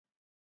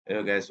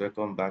Hello guys,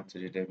 welcome back to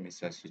the Dev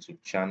Masters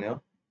YouTube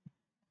channel.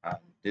 And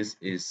this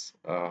is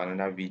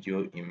another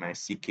video in my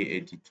CK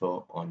editor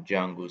on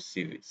Django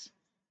series.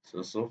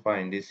 So far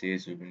in this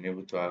series, we've been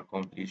able to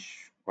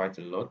accomplish quite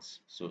a lot.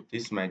 So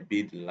this might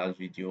be the last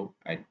video,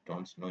 I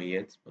don't know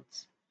yet, but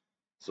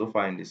so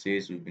far in the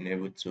series, we've been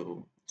able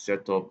to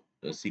set up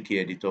the CK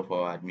editor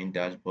for our admin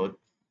dashboard,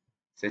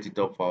 set it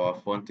up for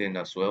our front end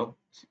as well,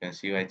 as you can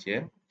see right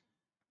here.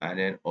 And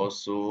then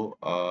also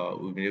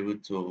we'll be able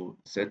to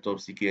set up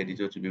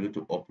CkEditor to be able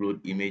to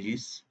upload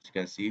images, as you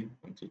can see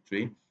 1 2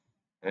 3.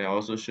 And I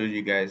also showed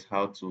you guys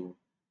how to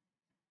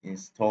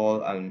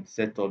install and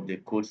set up the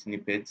code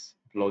snippets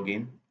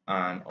plugin,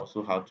 and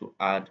also how to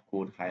add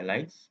code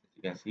highlights, as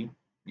you can see,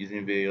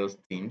 using various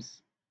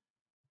themes.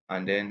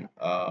 And then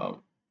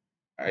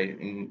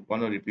in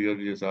one of the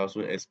previous videos I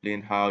also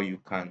explained how you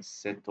can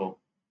set up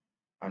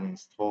and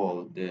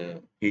install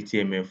the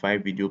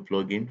HTML5 video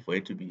plugin for you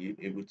to be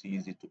able to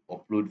use it to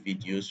upload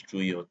videos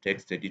through your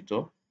text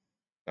editor.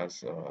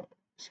 As you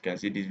can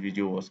see, this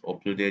video was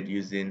uploaded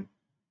using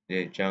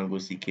the Django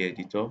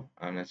CkEditor,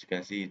 and as you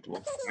can see, it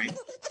works fine.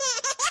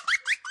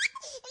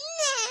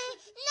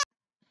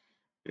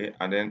 Okay,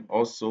 and then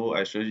also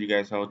I showed you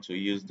guys how to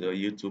use the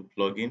YouTube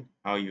plugin,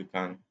 how you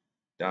can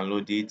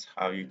download it,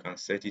 how you can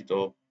set it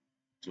up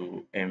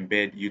to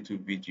embed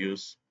YouTube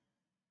videos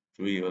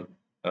through your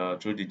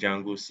through the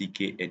Django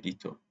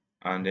CkEditor.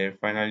 And then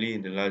finally,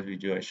 in the last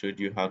video, I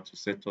showed you how to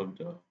set up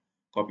the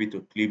copy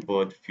to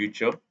clipboard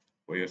feature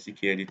for your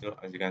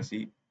CkEditor. As you can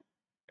see,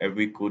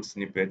 every code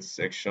snippet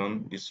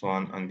section, this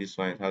one and this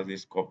one, it has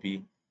this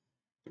copy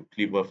to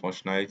clipboard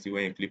functionality.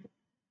 When you click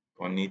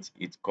on it,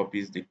 it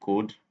copies the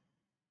code,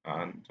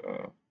 and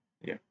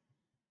yeah,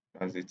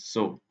 that's it.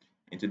 So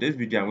in today's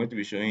video, I'm going to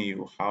be showing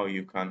you how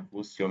you can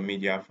host your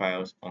media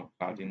files on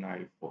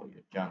Cloudinary for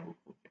your Django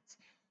projects.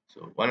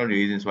 So one of the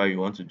reasons why you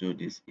want to do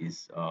this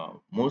is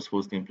most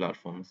hosting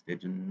platforms, they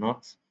do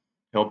not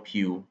help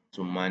you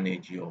to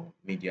manage your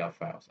media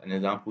files. An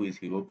example is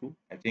Heroku.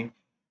 I think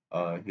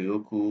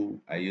Heroku,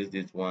 I used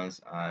it once,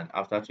 and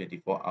after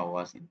 24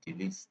 hours, it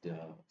deletes the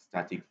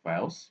static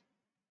files.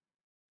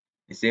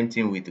 The same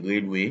thing with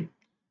Railway.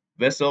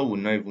 Vessel will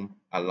not even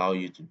allow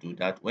you to do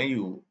that. When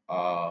you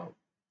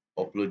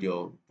upload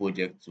your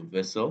project to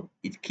Vessel,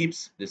 it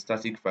keeps the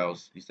static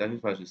files. The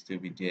static files will still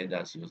be there.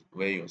 That's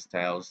where your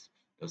styles,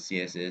 your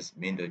CSS,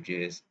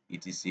 main.js,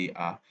 etc.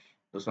 are.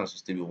 Those ones will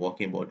still be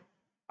working. But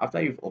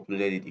after you've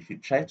uploaded it, if you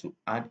try to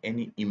add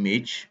any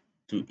image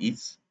to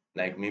it,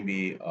 like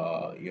maybe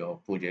your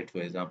project,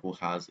 for example,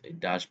 has a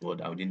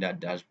dashboard, and within that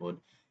dashboard,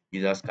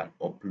 users can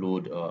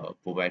upload,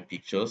 provide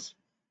pictures.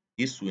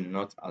 This will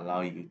not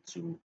allow you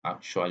to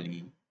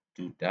actually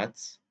do that.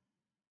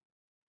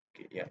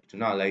 Okay, yeah, it will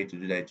not allow you to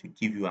do that. It will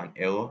give you an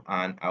error,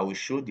 and I will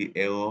show the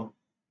error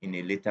in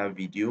a later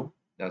video.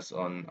 That's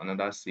on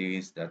another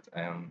series that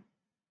I am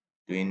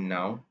doing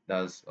now.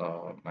 That's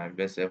my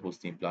best self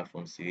hosting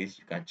platform series.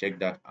 You can check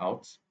that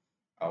out.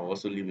 I'll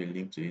also leave a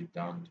link to it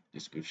down in the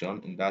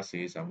description. In that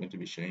series, I'm going to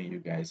be showing you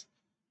guys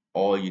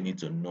all you need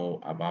to know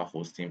about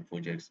hosting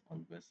projects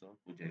on Vessel,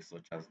 projects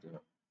such as the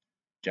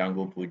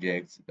Django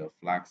projects, the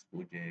Flask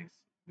projects,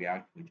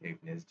 React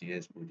project,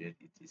 Nest.js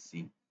project,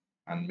 etc.,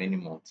 and many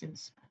more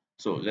things.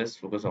 So let's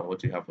focus on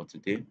what we have for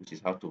today, which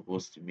is how to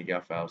host media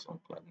files on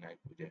Cloudinary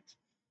projects.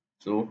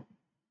 So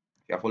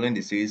if you're following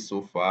the series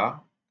so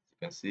far,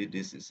 you can see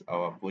this is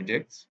our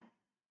project.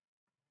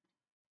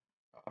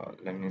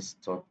 Let me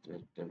stop the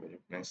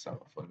development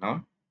server for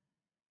now.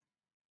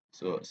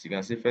 So as you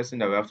can see, first thing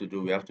that we have to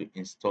do, we have to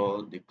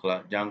install the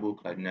Django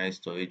Cloudinary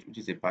storage, which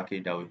is a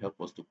package that will help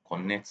us to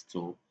connect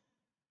to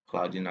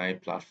Cloudinary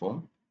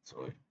platform.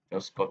 So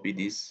just copy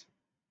this,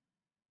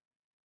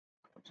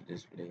 come to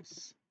this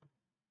place,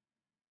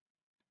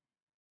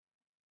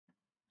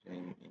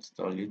 then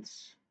install it.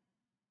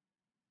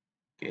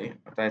 Okay,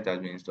 after it has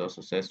been installed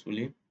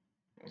successfully,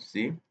 you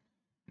see,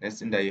 next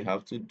thing that you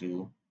have to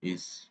do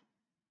is,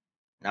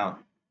 now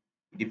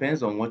it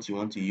depends on what you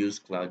want to use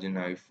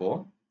Cloudinary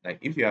for. Like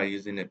if you are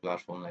using a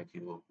platform like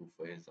Heroku,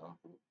 for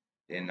example,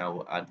 then I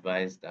will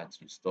advise that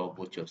you store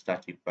both your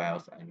static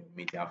files and your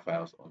media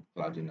files on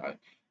Cloudinary.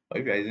 But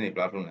if you are using a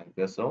platform like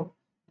Vessel,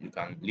 you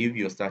can leave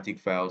your static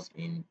files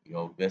in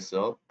your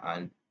Vessel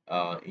and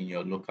in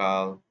your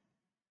local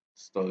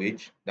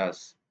storage.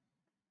 That's,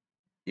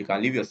 you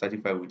can leave your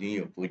static file within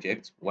your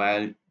project,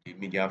 while the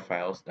media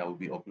files that will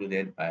be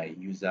uploaded by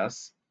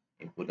users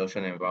in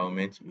production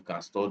environment, you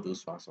can store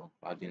those files on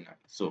Cloudinary.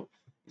 So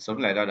it's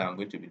something like that I'm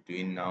going to be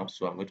doing now.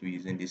 So I'm going to be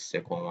using this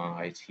second one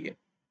right here.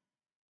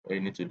 All you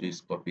need to do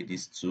is copy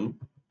these two,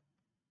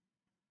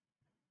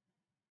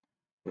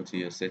 go to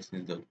your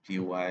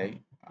settings.py,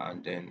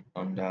 and then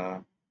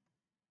under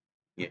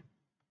here,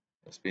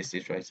 space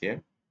it right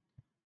here.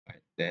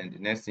 Right. Then the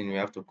next thing, we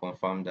have to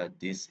confirm that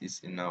this is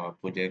in our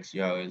project's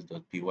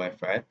urls.py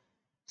file.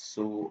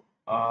 So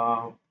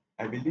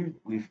I believe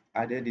we've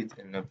added it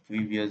in a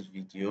previous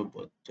video,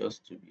 but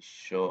just to be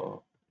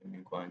sure, let me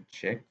go and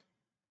check.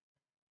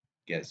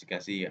 Yes, you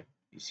can see here,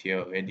 it's here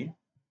already.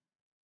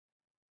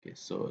 Okay,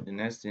 so the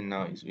next thing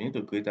now is we need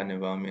to create an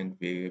environment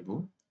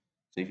variable.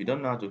 So if you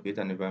don't know how to create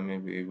an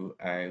environment variable,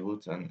 I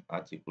wrote an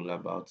article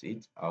about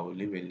it. I will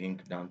leave a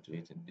link down to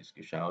it in the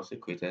description. I also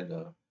created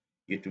a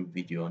YouTube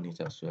video on it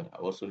as well.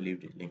 I'll also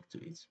leave the link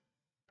to it.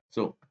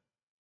 So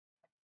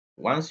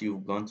once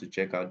you've gone to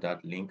check out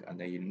that link and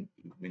then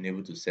you've been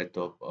able to set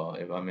up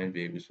environment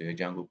variables for your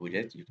Django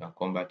project, you can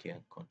come back here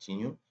and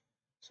continue.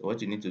 So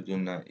what you need to do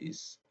now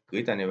is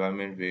create an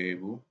environment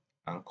variable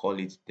and call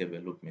it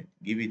development.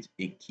 Give it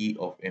a key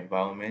of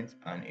environment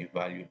and a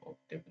value of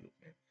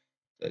development.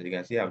 So as you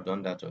can see, I've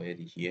done that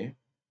already here.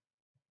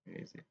 Where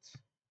is it?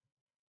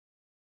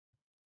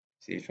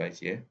 See it right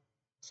here.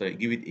 So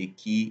give it a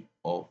key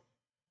of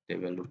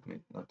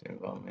development, not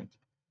environment.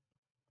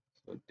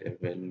 So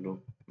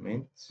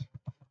development.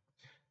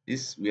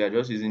 This we are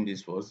just using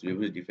this for us to be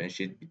able to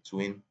differentiate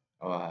between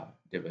our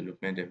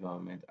development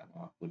environment and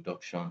our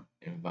production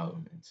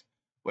environment.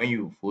 When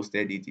you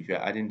hosted it, if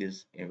you're adding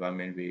this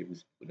environment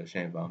variables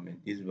production environment,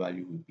 this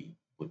value will be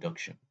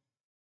production.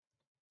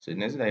 So the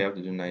next thing that you have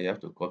to do now, you have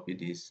to copy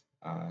this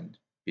and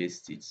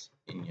paste it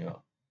in your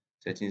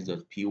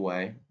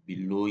settings.py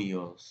below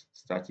your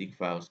static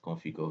files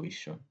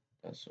configuration.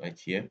 That's right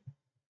here.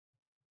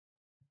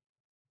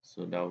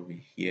 So that will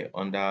be here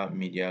under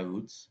media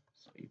routes.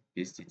 So you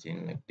paste it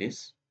in like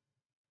this.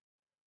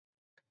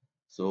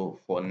 So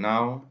for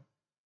now,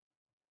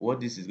 what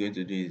this is going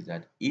to do is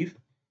that if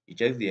it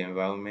checks the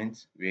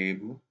environment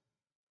variable,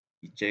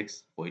 it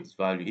checks for its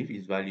value. If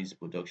its value is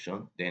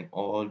production, then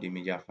all the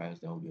media files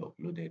that will be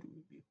uploaded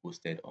will be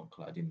hosted on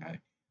Cloudinary.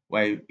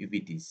 While if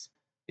it is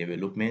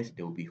development,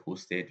 they will be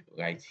hosted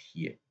right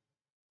here.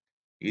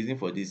 The reason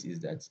for this is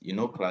that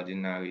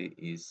Cloudinary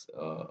is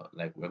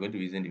like we're going to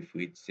be using the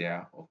free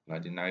tier of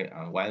Cloudinary,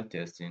 and while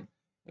testing,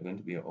 we're going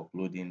to be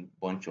uploading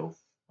bunch of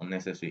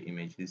unnecessary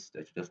images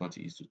that you just want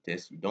to use to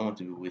test. You don't want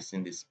to be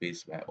wasting the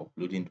space by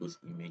uploading those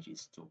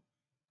images to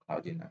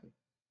Cloudinary.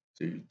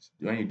 So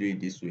when you do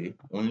it this way,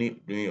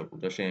 only during your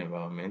production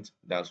environment,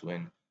 that's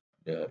when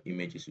the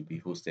images will be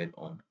hosted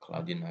on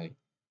Cloudinary.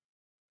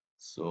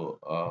 So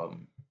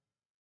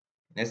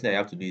next thing I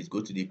have to do is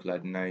go to the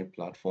Cloudinary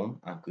platform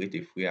and create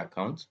a free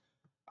account.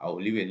 I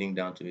will leave a link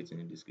down to it in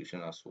the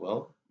description as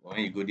well. When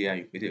you go there and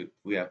you create a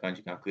free account,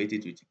 you can create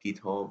it with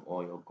GitHub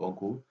or your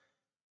Google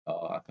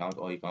account,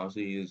 or you can also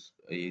use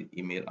a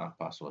email and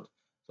password.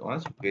 So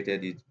once you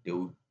created it,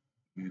 if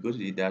you go to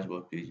the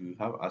dashboard page, you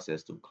have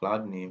access to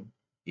cloud name,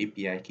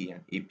 API key,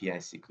 and API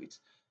secrets.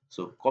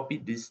 So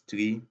copy these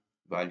three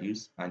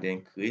values and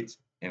then create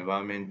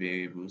environment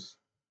variables.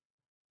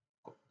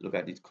 Look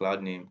at it: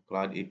 cloud name,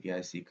 cloud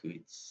API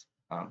secrets,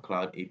 and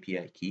cloud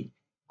API key.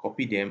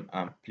 Copy them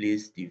and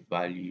place the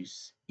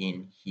values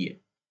in here.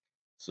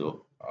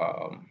 So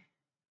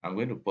I'm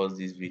going to pause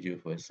this video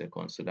for a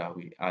second so that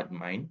we add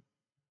mine.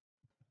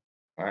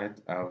 All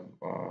right,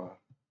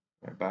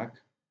 we're back.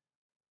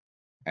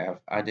 I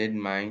have added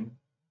mine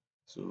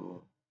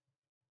to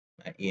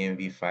my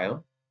env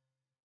file.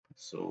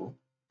 So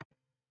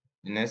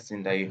the next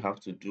thing that you have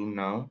to do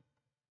now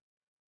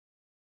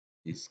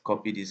is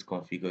copy this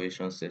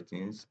configuration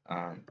settings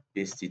and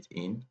paste it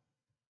in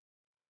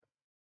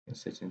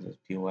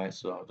settings.py.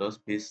 So I'll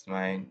just paste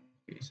mine.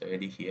 Okay, it's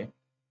already here.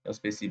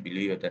 Just paste it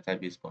below your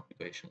database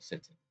configuration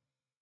setting.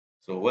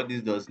 So what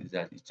this does is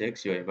that it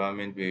checks your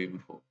environment variable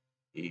for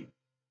a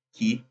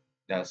key,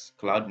 that's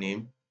cloud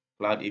name,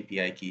 cloud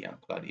API key, and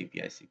cloud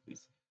API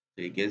secrets.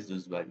 So it gets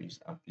those values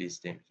and place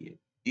them here.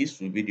 This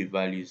will be the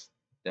values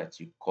that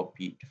you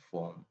copied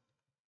from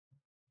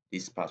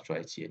this part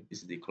right here.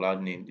 This is the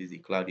cloud name, this is the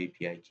cloud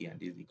API key, and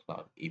this is the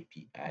cloud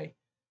API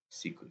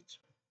secret.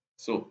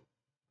 So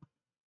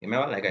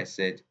remember, like I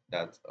said,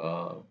 that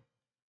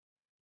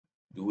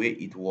the way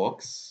it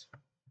works,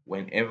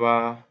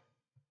 whenever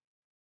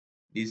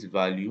this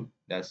value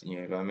that's in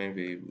your environment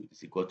variable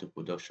is equal to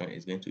production,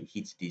 is going to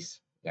hit this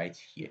right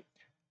here.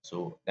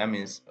 So that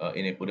means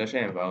in a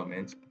production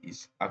environment,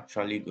 it's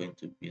actually going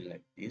to be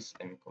like this.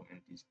 Let me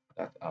comment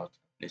that out,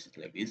 place it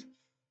like this.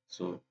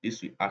 So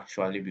this will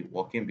actually be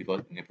working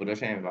because in a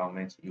production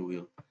environment, you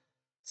will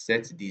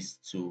set this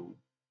to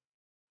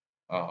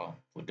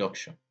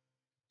production.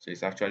 So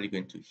it's actually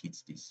going to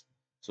hit this.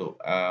 So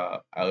I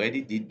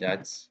already did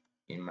that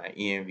in my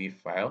env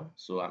file.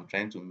 So I'm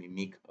trying to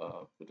mimic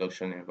a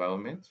production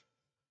environment.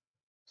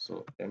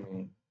 So let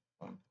me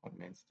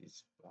comment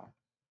this back.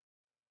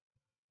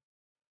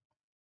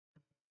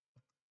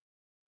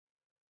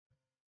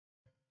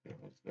 Okay,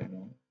 what's going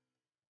on?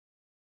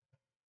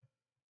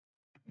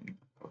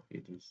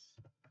 Copy this,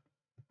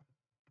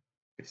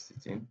 paste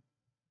it in.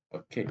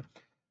 Okay,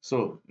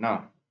 so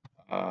now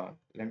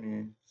let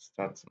me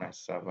start my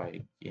server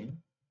again.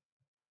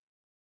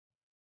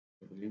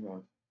 I believe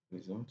I've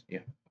resumed. Yeah,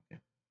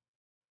 okay.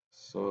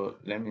 So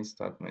let me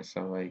start my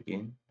server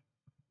again.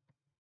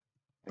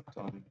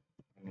 Python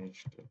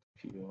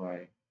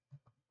manage.py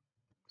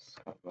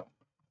server.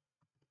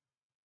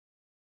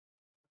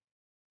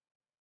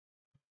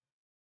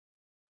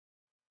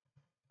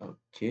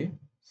 Okay,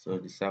 so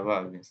the server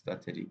has been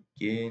started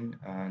again,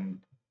 and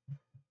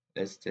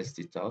Let's test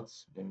it out.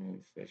 Let me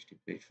refresh the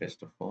page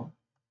first of all.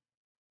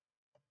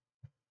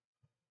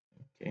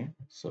 Okay,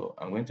 so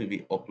I'm going to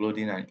be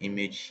uploading an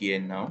image here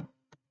now.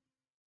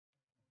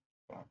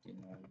 Okay,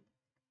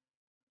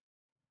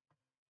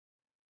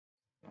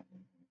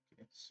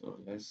 so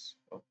let's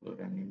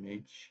upload an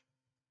image.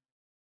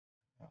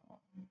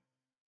 Um,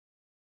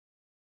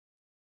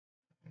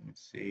 let me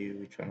see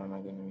which one am I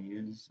going to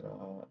use.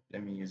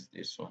 Let me use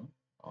this one.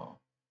 Uh,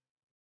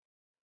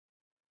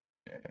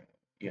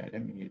 yeah,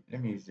 let me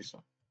use this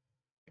one.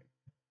 Okay.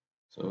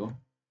 So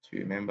to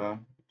remember,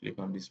 click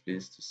on this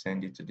place to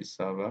send it to the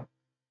server.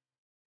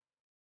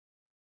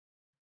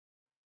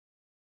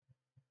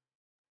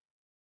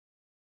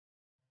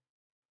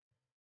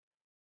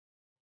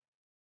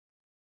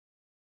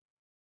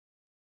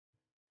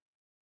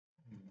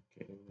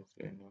 Okay, what's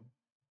going on?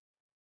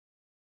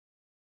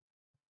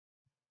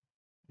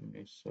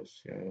 Image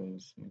source here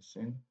is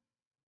missing.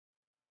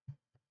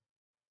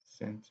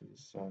 Send to the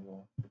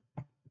server.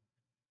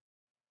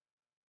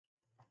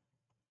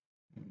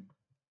 Hmm.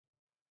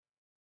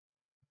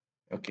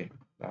 Okay,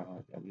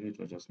 I believe it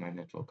was just my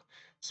network.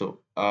 So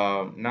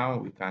now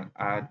we can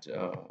add.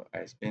 I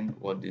explained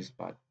what this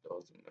part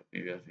does in the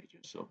previous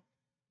video. So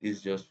this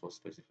is just for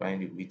specifying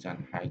the width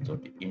and height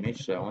of the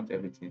image. So I want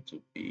everything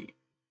to be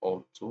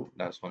auto.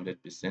 That's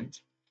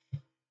 100%.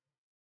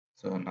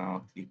 So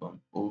now click on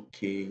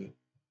OK. You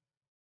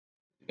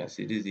can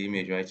see this is the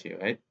image right here,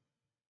 right?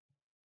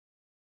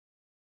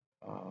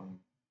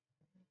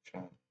 Try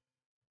and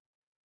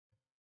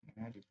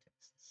add the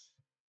text.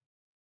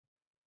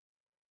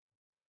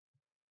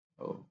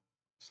 Oh,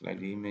 it's like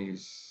the image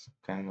is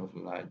kind of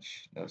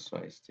large. That's why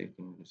it's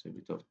taking just a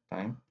bit of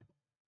time.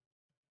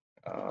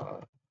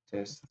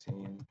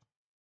 Testing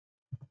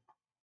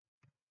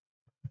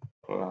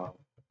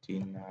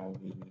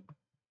Cloudinary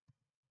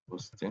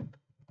hosting.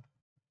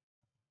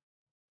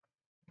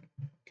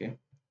 Okay,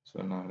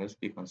 so now let's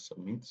click on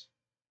submit.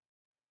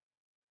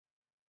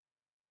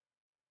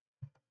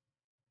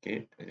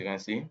 Okay, as you can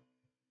see,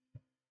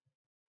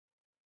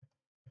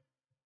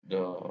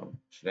 the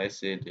should I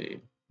say the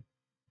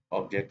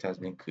object has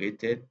been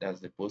created. That's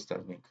the post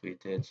has been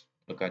created.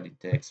 Look at the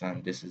text,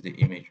 and this is the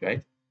image,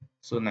 right?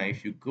 So now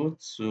if you go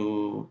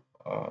to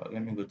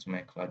let me go to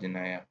my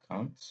Cloudinary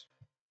account.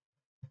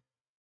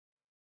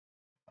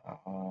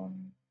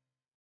 Um,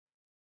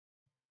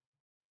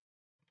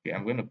 okay,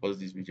 I'm going to pause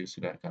this video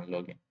so that I can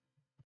log in.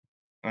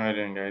 All right,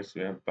 then, guys,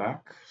 we are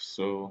back.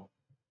 So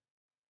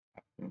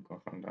I can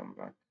confirm that I'm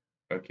back.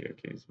 Okay,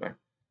 it's back.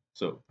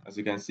 So as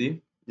you can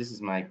see, this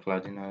is my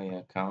Cloudinary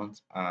account,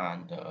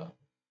 and if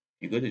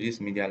you go to this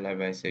media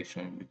library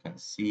section, you can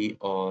see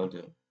all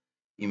the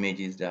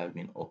images that have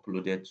been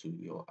uploaded to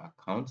your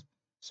account.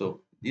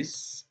 So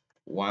these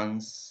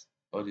ones,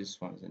 all these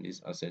ones in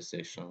these asset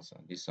sections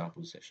and these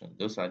sample sections,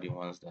 those are the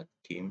ones that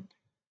came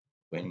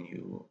when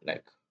you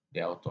like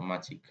they're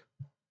automatic.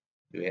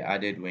 They were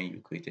added when you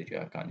created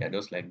your account. They're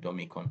just like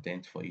dummy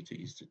content for you to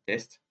use to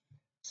test.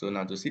 So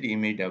now to see the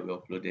image that we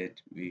uploaded,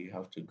 we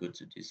have to go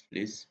to this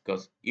place,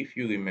 because if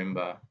you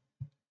remember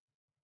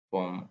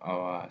from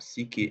our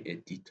CK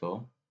editor,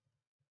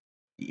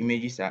 the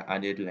images are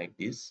added like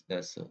this.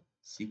 That's a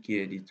CK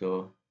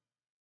editor.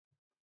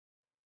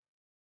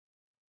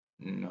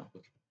 No,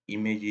 okay.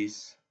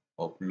 Images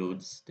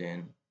uploads,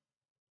 then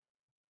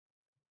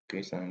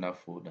creates another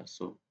folder.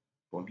 So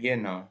from here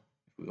now,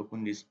 if we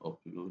open this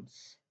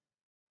uploads,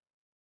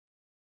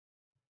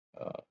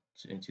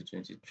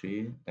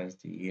 2023, that's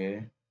the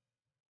year.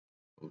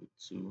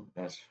 02,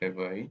 that's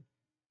February.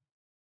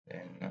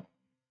 Then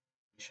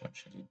which one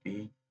should it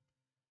be?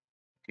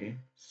 Okay,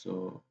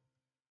 so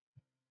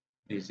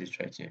this is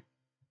right here.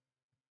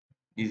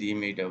 This is the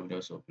image that we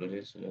just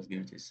uploaded. So let's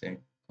give it a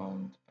second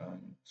and it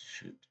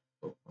should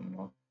open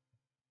up.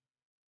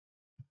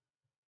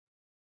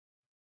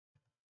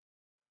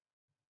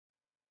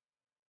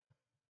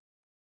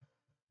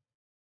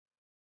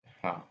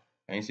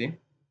 Can you see?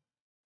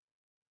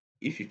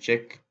 If you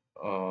check,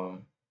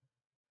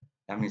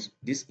 that means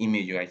this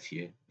image right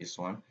here, this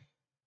one,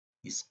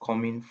 is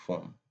coming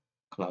from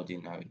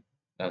Cloudinary.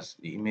 That's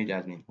the image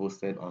has been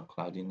hosted on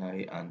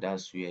Cloudinary, and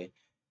that's where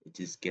it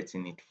is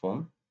getting it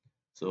from.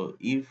 So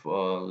if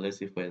let's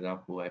say for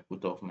example I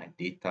put off my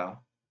data,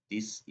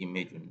 this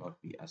image will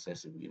not be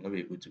accessible. You'll not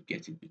be able to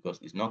get it because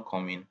it's not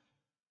coming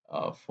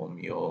from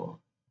your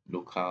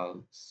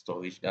local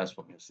storage. That's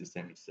from your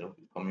system itself.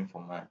 It's coming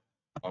from an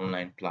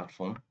online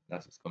platform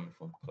that is coming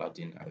from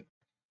Cloudinary.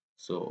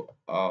 So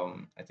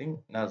I think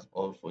that's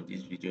all for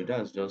this video.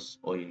 That's just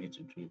all you need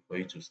to do for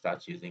you to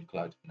start using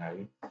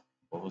Cloudinary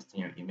for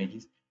hosting your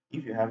images.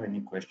 If you have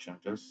any questions,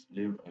 just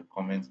leave a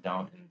comment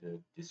down in the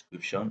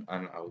description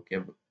and I'll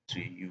get to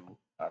you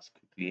as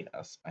quickly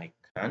as I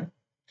can.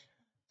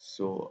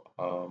 So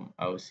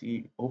I'll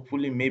see,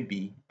 hopefully,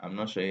 maybe I'm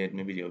not sure yet,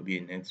 maybe there will be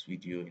a next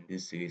video in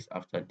this series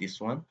after this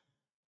one.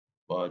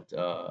 But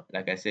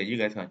like I said, you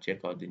guys can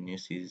check out the new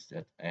series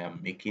that I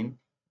am making.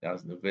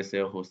 That's the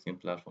Vessel Hosting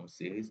Platform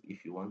series.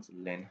 If you want to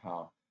learn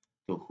how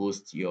to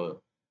host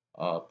your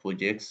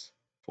projects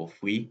for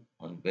free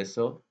on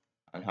Vessel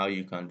and how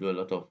you can do a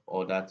lot of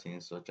other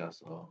things, such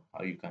as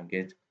how you can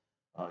get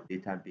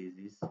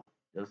databases.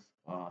 Just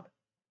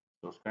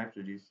subscribe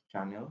to this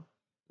channel,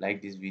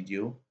 like this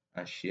video,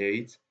 and share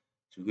it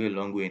to go a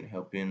long way in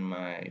helping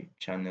my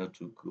channel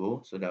to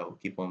grow, so that I'll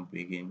keep on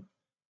bringing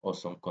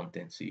awesome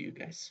content to you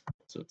guys.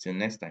 So till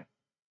next time.